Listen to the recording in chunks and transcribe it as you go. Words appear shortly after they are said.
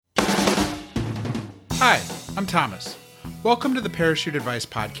Hi, I'm Thomas. Welcome to the Parachute Advice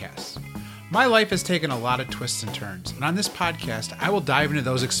Podcast. My life has taken a lot of twists and turns, and on this podcast, I will dive into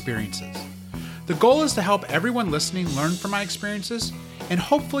those experiences. The goal is to help everyone listening learn from my experiences and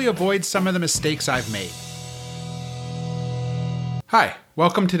hopefully avoid some of the mistakes I've made. Hi,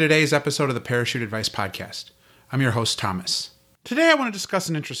 welcome to today's episode of the Parachute Advice Podcast. I'm your host, Thomas. Today, I want to discuss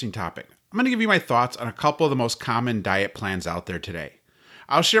an interesting topic. I'm going to give you my thoughts on a couple of the most common diet plans out there today.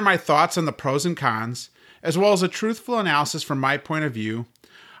 I'll share my thoughts on the pros and cons, as well as a truthful analysis from my point of view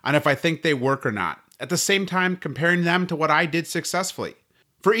on if I think they work or not, at the same time comparing them to what I did successfully.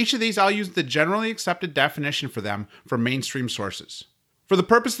 For each of these, I'll use the generally accepted definition for them from mainstream sources. For the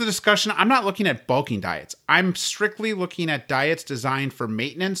purpose of the discussion, I'm not looking at bulking diets. I'm strictly looking at diets designed for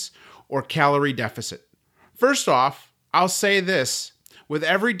maintenance or calorie deficit. First off, I'll say this, with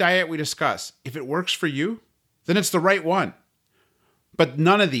every diet we discuss, if it works for you, then it's the right one. But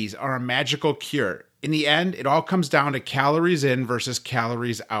none of these are a magical cure. In the end, it all comes down to calories in versus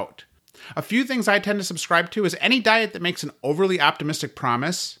calories out. A few things I tend to subscribe to is any diet that makes an overly optimistic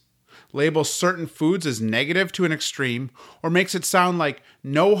promise, labels certain foods as negative to an extreme, or makes it sound like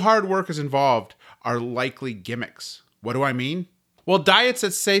no hard work is involved are likely gimmicks. What do I mean? Well, diets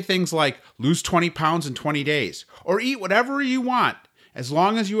that say things like lose 20 pounds in 20 days, or eat whatever you want, as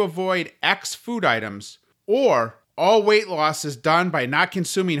long as you avoid X food items, or all weight loss is done by not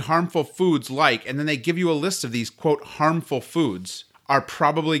consuming harmful foods like, and then they give you a list of these, quote, harmful foods, are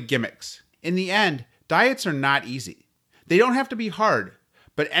probably gimmicks. In the end, diets are not easy. They don't have to be hard,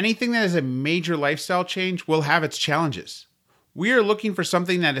 but anything that is a major lifestyle change will have its challenges. We are looking for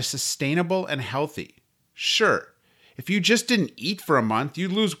something that is sustainable and healthy. Sure, if you just didn't eat for a month,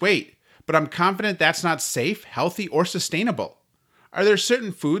 you'd lose weight, but I'm confident that's not safe, healthy, or sustainable. Are there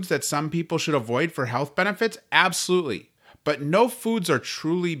certain foods that some people should avoid for health benefits? Absolutely. But no foods are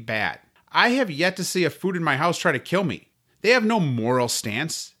truly bad. I have yet to see a food in my house try to kill me. They have no moral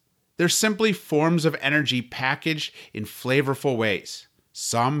stance. They're simply forms of energy packaged in flavorful ways.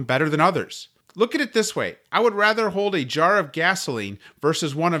 Some better than others. Look at it this way. I would rather hold a jar of gasoline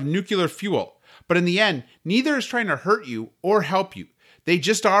versus one of nuclear fuel. But in the end, neither is trying to hurt you or help you. They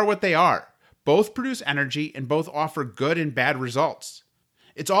just are what they are. Both produce energy and both offer good and bad results.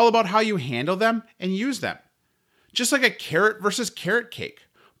 It's all about how you handle them and use them. Just like a carrot versus carrot cake.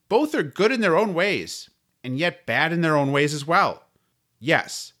 Both are good in their own ways, and yet bad in their own ways as well.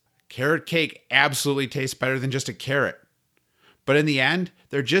 Yes, carrot cake absolutely tastes better than just a carrot. But in the end,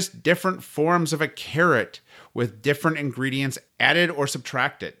 they're just different forms of a carrot with different ingredients added or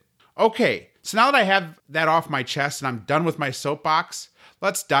subtracted. Okay, so now that I have that off my chest and I'm done with my soapbox,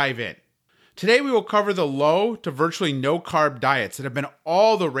 let's dive in. Today we will cover the low to virtually no carb diets that have been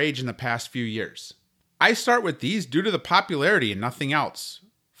all the rage in the past few years. I start with these due to the popularity and nothing else.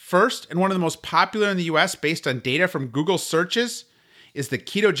 First, and one of the most popular in the US based on data from Google searches, is the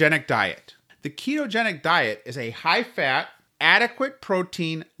ketogenic diet. The ketogenic diet is a high-fat, adequate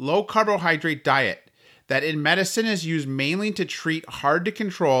protein, low-carbohydrate diet that in medicine is used mainly to treat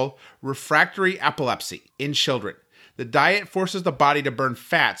hard-to-control refractory epilepsy in children. The diet forces the body to burn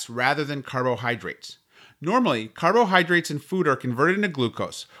fats rather than carbohydrates. Normally, carbohydrates in food are converted into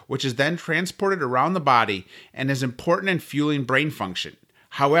glucose, which is then transported around the body and is important in fueling brain function.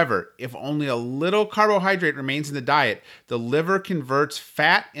 However, if only a little carbohydrate remains in the diet, the liver converts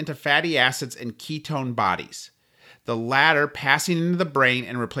fat into fatty acids and ketone bodies, the latter passing into the brain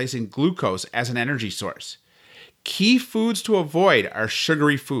and replacing glucose as an energy source. Key foods to avoid are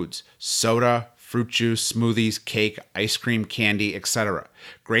sugary foods, soda, fruit juice, smoothies, cake, ice cream, candy, etc.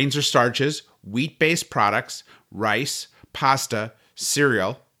 Grains or starches, wheat-based products, rice, pasta,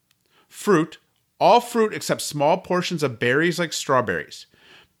 cereal, fruit, all fruit except small portions of berries like strawberries,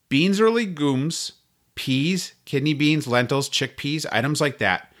 beans or legumes, peas, kidney beans, lentils, chickpeas, items like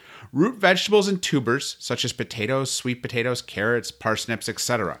that, root vegetables and tubers such as potatoes, sweet potatoes, carrots, parsnips,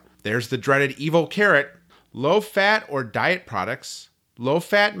 etc. There's the dreaded evil carrot, low-fat or diet products,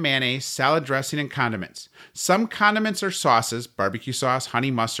 low-fat mayonnaise, salad dressing, and condiments. Some condiments are sauces, barbecue sauce, honey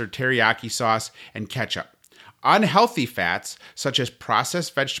mustard, teriyaki sauce, and ketchup. Unhealthy fats, such as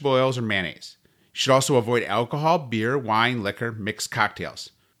processed vegetable oils or mayonnaise. You should also avoid alcohol, beer, wine, liquor, mixed cocktails.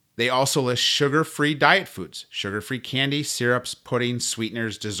 They also list sugar-free diet foods, sugar-free candy, syrups, puddings,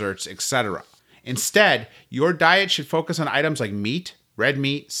 sweeteners, desserts, etc. Instead, your diet should focus on items like meat, red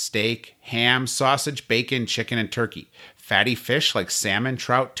meat, steak, ham, sausage, bacon, chicken, and turkey. Fatty fish like salmon,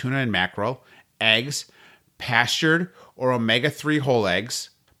 trout, tuna, and mackerel, eggs, pastured or omega-3 whole eggs,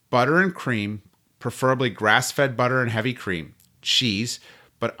 butter and cream, preferably grass-fed butter and heavy cream, cheese,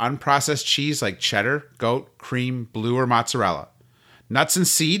 but unprocessed cheese like cheddar, goat, cream, blue, or mozzarella, nuts and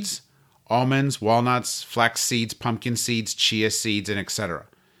seeds, almonds, walnuts, flax seeds, pumpkin seeds, chia seeds, and etc.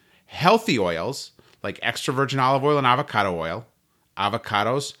 Healthy oils, like extra virgin olive oil and avocado oil,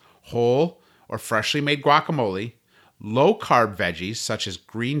 avocados, whole or freshly made guacamole, low-carb veggies such as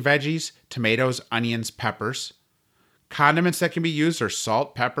green veggies, tomatoes, onions, peppers. Condiments that can be used are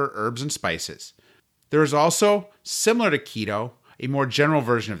salt, pepper, herbs, and spices. There is also, similar to keto, a more general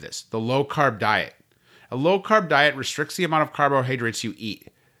version of this, the low-carb diet. A low-carb diet restricts the amount of carbohydrates you eat.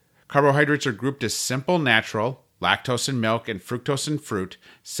 Carbohydrates are grouped as simple, natural, lactose in milk, and fructose in fruit,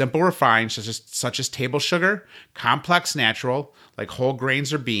 simple refined, such as table sugar, complex natural, like whole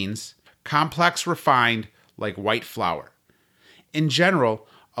grains or beans, complex refined, like white flour. In general,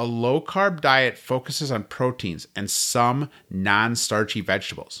 a low-carb diet focuses on proteins and some non-starchy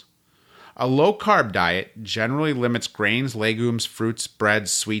vegetables. A low-carb diet generally limits grains, legumes, fruits,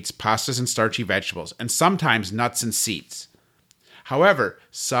 breads, sweets, pastas, and starchy vegetables, and sometimes nuts and seeds. However,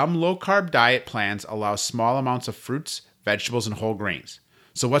 some low-carb diet plans allow small amounts of fruits, vegetables, and whole grains.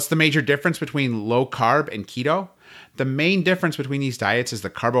 So what's the major difference between low-carb and keto? The main difference between these diets is the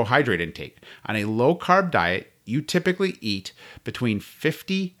carbohydrate intake. On a low-carb diet, you typically eat between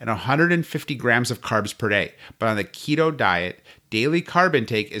 50 and 150 grams of carbs per day. But on the keto diet, daily carb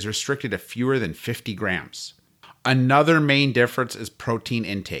intake is restricted to fewer than 50 grams. Another main difference is protein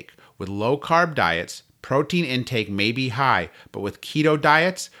intake. With low-carb diets, protein intake may be high, but with keto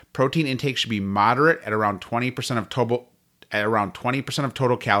diets, protein intake should be moderate at around 20% of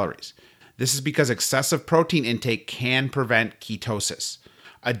total calories. This is because excessive protein intake can prevent ketosis.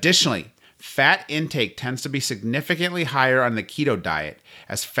 Additionally, fat intake tends to be significantly higher on the keto diet,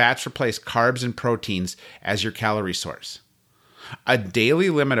 as fats replace carbs and proteins as your calorie source. A daily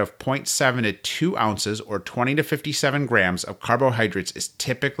limit of 0.7 to 2 ounces or 20 to 57 grams of carbohydrates is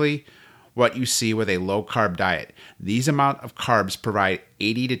typically what you see with a low-carb diet. These amount of carbs provide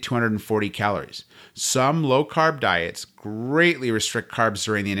 80 to 240 calories. Some low-carb diets greatly restrict carbs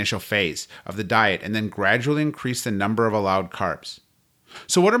during the initial phase of the diet and then gradually increase the number of allowed carbs.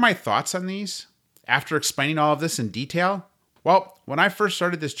 So what are my thoughts on these? After explaining all of this in detail? Well, when I first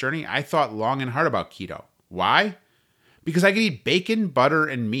started this journey, I thought long and hard about keto. Why? Because I could eat bacon, butter,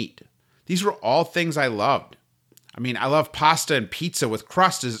 and meat. These were all things I loved. I love pasta and pizza with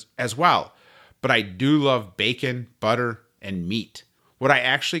crust as well, but I do love bacon, butter, and meat. What I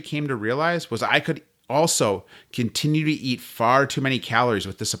actually came to realize was I could also continue to eat far too many calories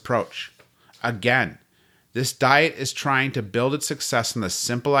with this approach. Again, this diet is trying to build its success on the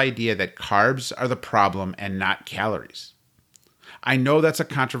simple idea that carbs are the problem and not calories. I know that's a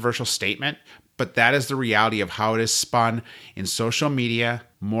controversial statement, but that is the reality of how it is spun in social media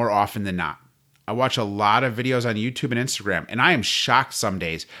more often than not. I watch a lot of videos on YouTube and Instagram, and I am shocked some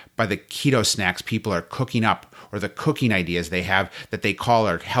days by the keto snacks people are cooking up or the cooking ideas they have that they call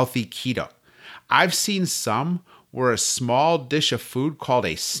are healthy keto. I've seen some where a small dish of food called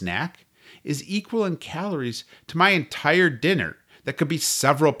a snack is equal in calories to my entire dinner that could be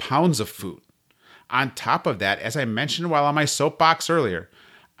several pounds of food. On top of that, as I mentioned while on my soapbox earlier,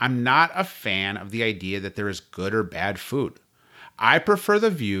 I'm not a fan of the idea that there is good or bad food. I prefer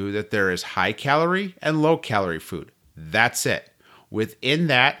the view that there is high calorie and low calorie food. That's it. Within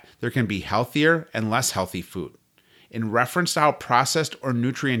that, there can be healthier and less healthy food, in reference to how processed or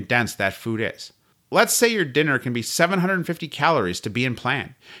nutrient dense that food is. Let's say your dinner can be 750 calories to be in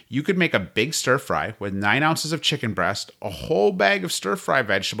plan. You could make a big stir fry with 9 ounces of chicken breast, a whole bag of stir fry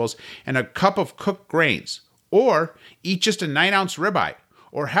vegetables, and a cup of cooked grains. Or eat just a 9-ounce ribeye.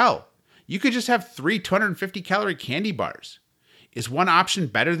 Or hell, you could just have 3 250 calorie candy bars. Is one option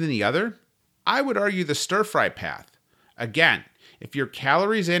better than the other? I would argue the stir fry path. Again, if your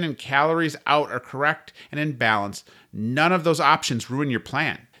calories in and calories out are correct and in balance, none of those options ruin your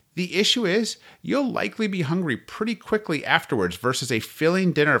plan. The issue is you'll likely be hungry pretty quickly afterwards versus a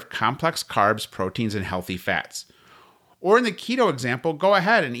filling dinner of complex carbs, proteins, and healthy fats. Or in the keto example, go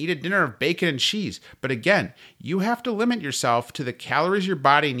ahead and eat a dinner of bacon and cheese. But again, you have to limit yourself to the calories your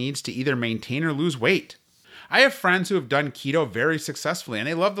body needs to either maintain or lose weight. I have friends who have done keto very successfully and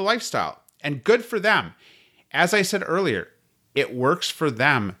they love the lifestyle. And good for them. As I said earlier, it works for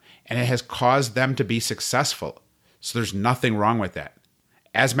them and it has caused them to be successful. So there's nothing wrong with that.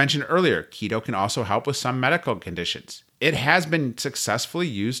 As mentioned earlier, keto can also help with some medical conditions. It has been successfully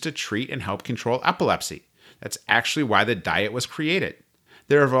used to treat and help control epilepsy. That's actually why the diet was created.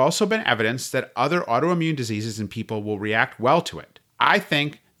 There have also been evidence that other autoimmune diseases in people will react well to it. I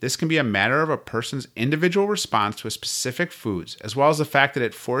think this can be a matter of a person's individual response to specific foods, as well as the fact that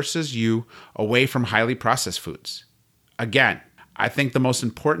it forces you away from highly processed foods. Again, I think the most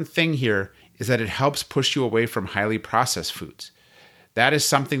important thing here is that it helps push you away from highly processed foods. That is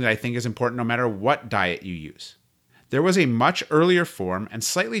something that I think is important no matter what diet you use. There was a much earlier form and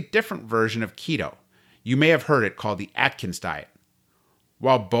slightly different version of keto. You may have heard it called the Atkins diet.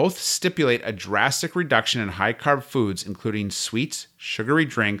 While both stipulate a drastic reduction in high-carb foods, including sweets, sugary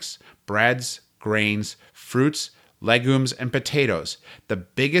drinks, breads, grains, fruits, legumes, and potatoes, the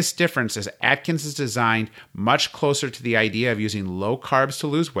biggest difference is Atkins is designed much closer to the idea of using low carbs to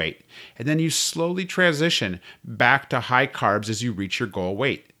lose weight, and then you slowly transition back to high carbs as you reach your goal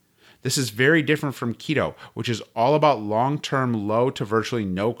weight. This is very different from keto, which is all about long-term low to virtually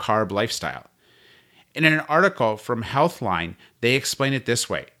no carb lifestyle. In an article from Healthline, they explain it this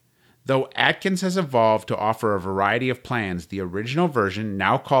way. Though Atkins has evolved to offer a variety of plans, the original version,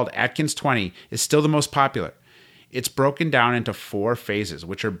 now called Atkins 20, is still the most popular. It's broken down into 4 phases,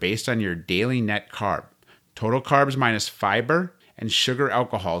 which are based on your daily net carb, total carbs minus fiber, and sugar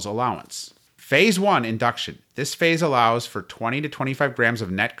alcohol's allowance. Phase 1, induction. This phase allows for 20 to 25 grams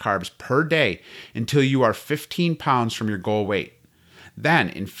of net carbs per day until you are 15 pounds from your goal weight. Then,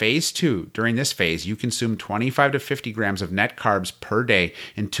 in phase 2, during this phase, you consume 25 to 50 grams of net carbs per day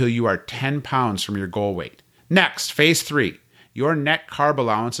until you are 10 pounds from your goal weight. Next, phase 3. Your net carb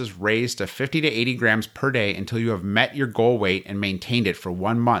allowance is raised to 50 to 80 grams per day until you have met your goal weight and maintained it for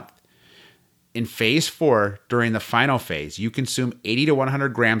 1 month. In phase 4, during the final phase, you consume 80 to 100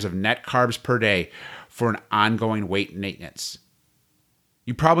 grams of net carbs per day for an ongoing weight maintenance.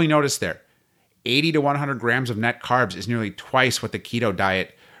 You probably noticed there, 80 to 100 grams of net carbs is nearly twice what the keto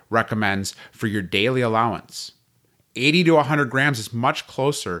diet recommends for your daily allowance. 80 to 100 grams is much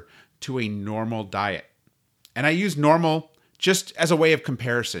closer to a normal diet. And I use normal just as a way of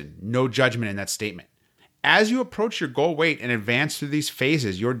comparison, no judgment in that statement. As you approach your goal weight and advance through these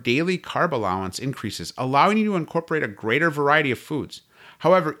phases, your daily carb allowance increases, allowing you to incorporate a greater variety of foods.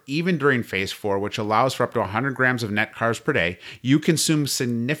 However, even during phase 4, which allows for up to 100 grams of net carbs per day, you consume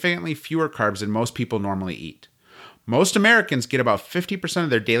significantly fewer carbs than most people normally eat. Most Americans get about 50% of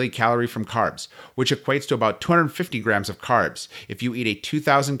their daily calorie from carbs, which equates to about 250 grams of carbs if you eat a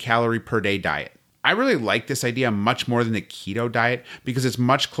 2,000 calorie per day diet. I really like this idea much more than the keto diet because it's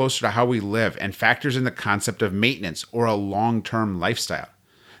much closer to how we live and factors in the concept of maintenance or a long-term lifestyle.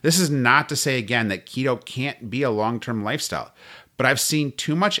 This is not to say again that keto can't be a long-term lifestyle, but I've seen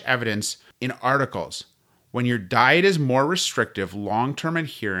too much evidence in articles. When your diet is more restrictive, long-term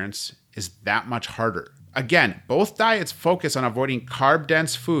adherence is that much harder. Again, both diets focus on avoiding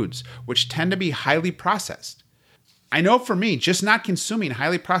carb-dense foods, which tend to be highly processed. I know for me, just not consuming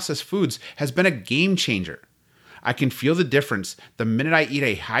highly processed foods has been a game changer. I can feel the difference the minute I eat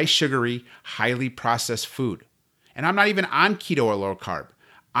a high sugary, highly processed food. And I'm not even on keto or low carb.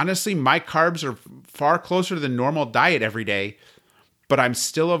 Honestly, my carbs are far closer to the normal diet every day, but I'm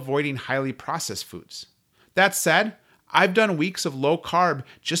still avoiding highly processed foods. That said, I've done weeks of low carb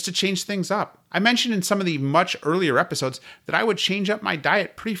just to change things up. I mentioned in some of the much earlier episodes that I would change up my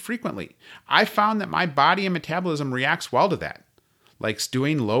diet pretty frequently. I found that my body and metabolism reacts well to that, like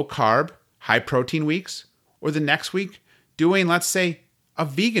doing low carb, high protein weeks, or the next week doing, let's say, a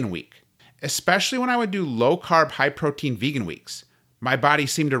vegan week. Especially when I would do low carb, high protein vegan weeks. My body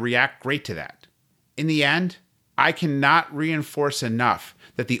seemed to react great to that. In the end, I cannot reinforce enough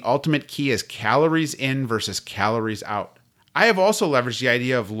that the ultimate key is calories in versus calories out. I have also leveraged the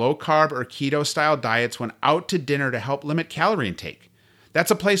idea of low carb or keto style diets when out to dinner to help limit calorie intake.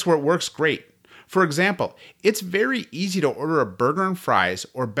 That's a place where it works great. For example, it's very easy to order a burger and fries,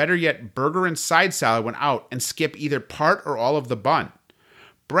 or better yet, burger and side salad when out and skip either part or all of the bun.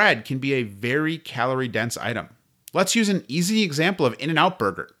 Bread can be a very calorie dense item. Let's use an easy example of In-N-Out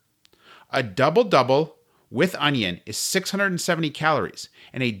Burger. A double-double with onion is 670 calories,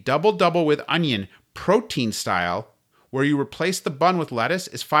 and a double-double with onion protein style, where you replace the bun with lettuce,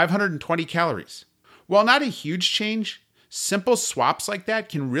 is 520 calories. While not a huge change, simple swaps like that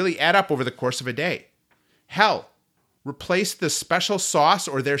can really add up over the course of a day. Hell, replace the special sauce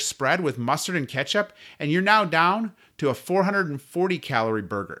or their spread with mustard and ketchup, and you're now down to a 440 calorie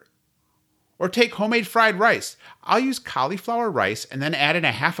burger. Or take homemade fried rice. I'll use cauliflower rice and then add in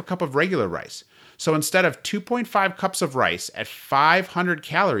a half a cup of regular rice. So instead of 2.5 cups of rice at 500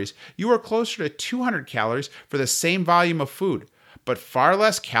 calories, you are closer to 200 calories for the same volume of food, but far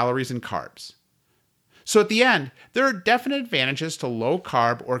less calories and carbs. So at the end, there are definite advantages to low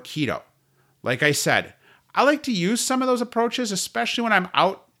carb or keto. Like I said, I like to use some of those approaches, especially when I'm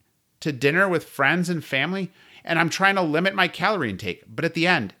out to dinner with friends and family, and I'm trying to limit my calorie intake. But at the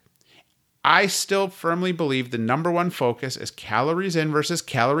end, I still firmly believe the number one focus is calories in versus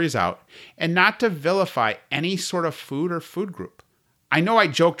calories out, and not to vilify any sort of food or food group. I know I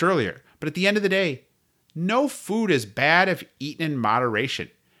joked earlier, but at the end of the day, No food is bad if eaten in moderation.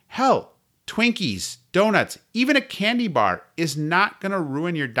 Hell, Twinkies, donuts, even a candy bar is not going to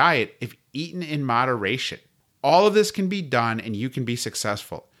ruin your diet if eaten in moderation. All of this can be done and you can be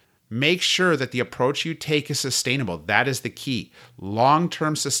successful. Make sure that the approach you take is sustainable. That is the key.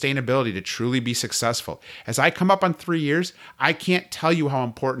 Long-term sustainability to truly be successful. As I come up on 3 years, I can't tell you how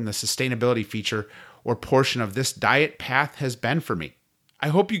important the sustainability feature or portion of this diet path has been for me. I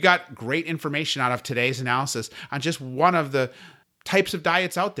hope you got great information out of today's analysis on just one of the types of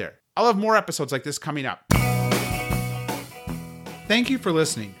diets out there. I'll have more episodes like this coming up. Thank you for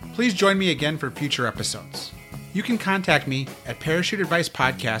listening. Please join me again for future episodes. You can contact me at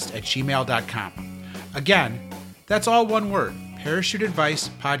parachuteadvicepodcast@gmail.com. Again, that's all one word,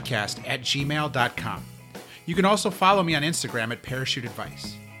 parachuteadvicepodcast@gmail.com. You can also follow me on Instagram at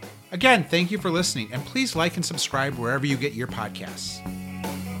parachuteadvice. Again, thank you for listening, and please like and subscribe wherever you get your podcasts.